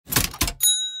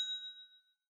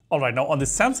Alright, now on the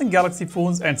Samsung Galaxy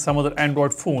phones and some other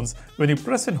Android phones, when you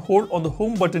press and hold on the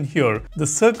home button here, the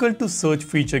circle to search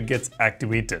feature gets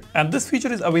activated. And this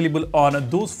feature is available on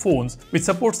those phones which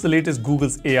supports the latest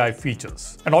Google's AI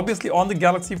features. And obviously on the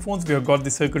Galaxy phones, we have got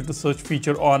the circle to search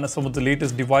feature on some of the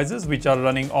latest devices which are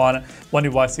running on One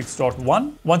UI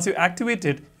 6.1. Once you activate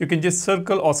it, you can just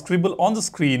circle or scribble on the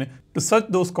screen to search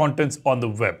those contents on the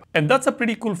web. And that's a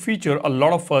pretty cool feature a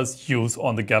lot of us use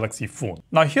on the Galaxy phone.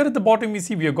 Now here at the bottom you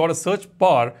see we have got a search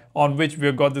bar on which we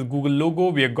have got the Google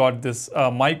logo, we have got this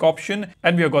mic option,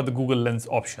 and we have got the Google Lens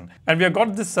option. And we have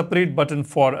got this separate button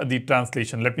for the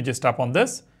translation. Let me just tap on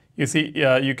this. You see,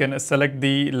 you can select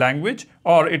the language,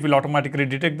 or it will automatically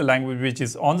detect the language which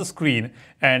is on the screen,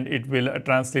 and it will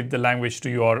translate the language to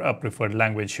your preferred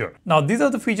language here. Now, these are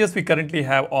the features we currently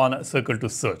have on Circle to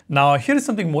Search. Now, here is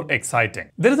something more exciting.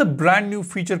 There is a brand new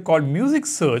feature called Music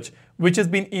Search, which has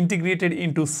been integrated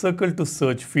into Circle to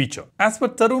Search feature. As per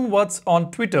Tarun Watts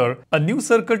on Twitter, a new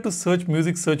Circle to Search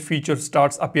music search feature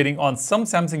starts appearing on some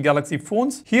Samsung Galaxy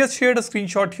phones. He has shared a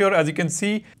screenshot here. As you can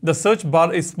see, the search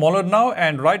bar is smaller now,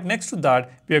 and right next to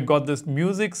that, we have got this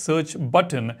music search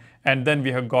button, and then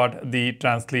we have got the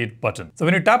translate button. So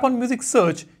when you tap on music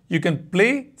search, you can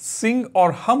play, sing,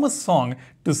 or hum a song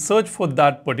to search for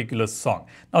that particular song.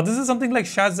 Now this is something like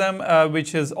Shazam,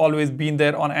 which has always been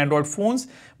there on Android phones,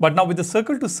 but now with the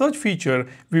Circle to Search feature,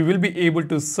 we will be able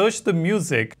to search the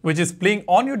music which is playing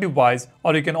on your device,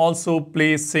 or you can also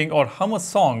play, sing, or hum a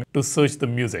song to search the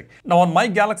music. Now on my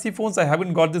Galaxy phones, I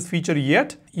haven't got this feature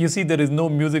yet. You see there is no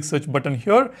music search button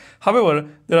here. However,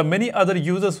 there are many other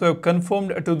users who have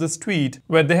confirmed to this tweet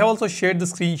where they have also shared the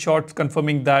screenshots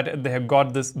confirming that they have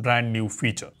got this brand new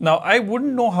feature. Now I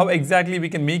wouldn't know how exactly we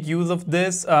can make use of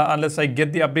this unless I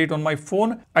get the update on my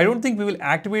phone. I don't think we will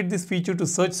activate this feature to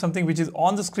search something which is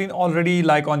on the screen already,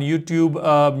 like on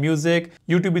YouTube Music,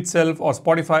 YouTube itself, or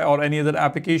Spotify, or any other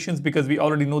applications, because we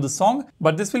already know the song.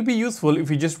 But this will be useful if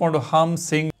you just want to hum,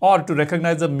 sing, or to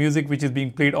recognize the music which is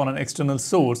being played on an external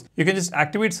source. You can just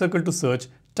activate Circle to Search,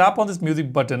 tap on this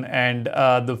music button, and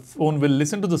the phone will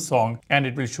listen to the song and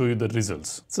it will show you the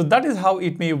results. So that is how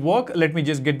it may work. Let me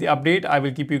just get the update. I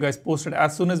will keep you guys posted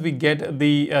as soon as we get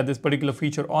the this particular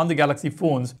feature on the Galaxy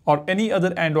phones, or any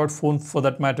other Android phone for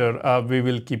that matter. We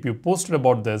will keep you posted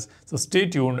about this. So stay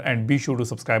tuned and be sure to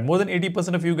subscribe. More than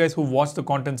 80% of you guys who watch the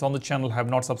contents on the channel have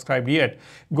not subscribed yet.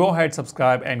 Go ahead,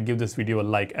 subscribe, and give this video a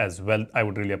like as well. I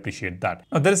would really appreciate that.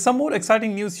 Now there is some more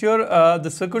exciting news here. The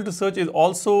Circle to Search is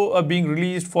also being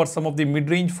released for some of the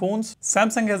mid-range phones.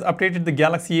 Samsung has updated the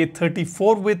Galaxy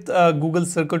A34 with Google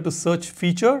Circle to Search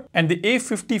feature, and the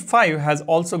A55 has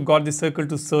also got the Circle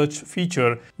to Search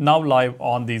feature now live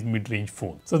on these mid-range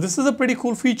phones. So this is a pretty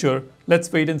cool feature.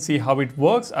 Let's wait and see how it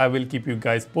works. I will keep you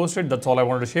guys posted. That's all I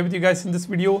wanted to share with you guys in this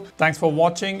video. Thanks for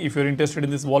watching. If you're interested in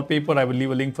this wallpaper, I will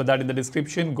leave a link for that in the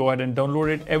description. Go ahead and download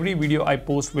it. Every video I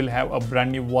post will have a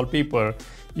brand new wallpaper.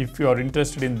 If you are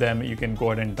interested in them, you can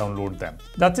go ahead and download them.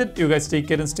 That's it. You guys take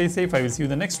care and stay safe. I will see you in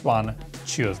the next one.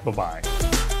 Cheers.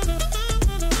 Bye-bye.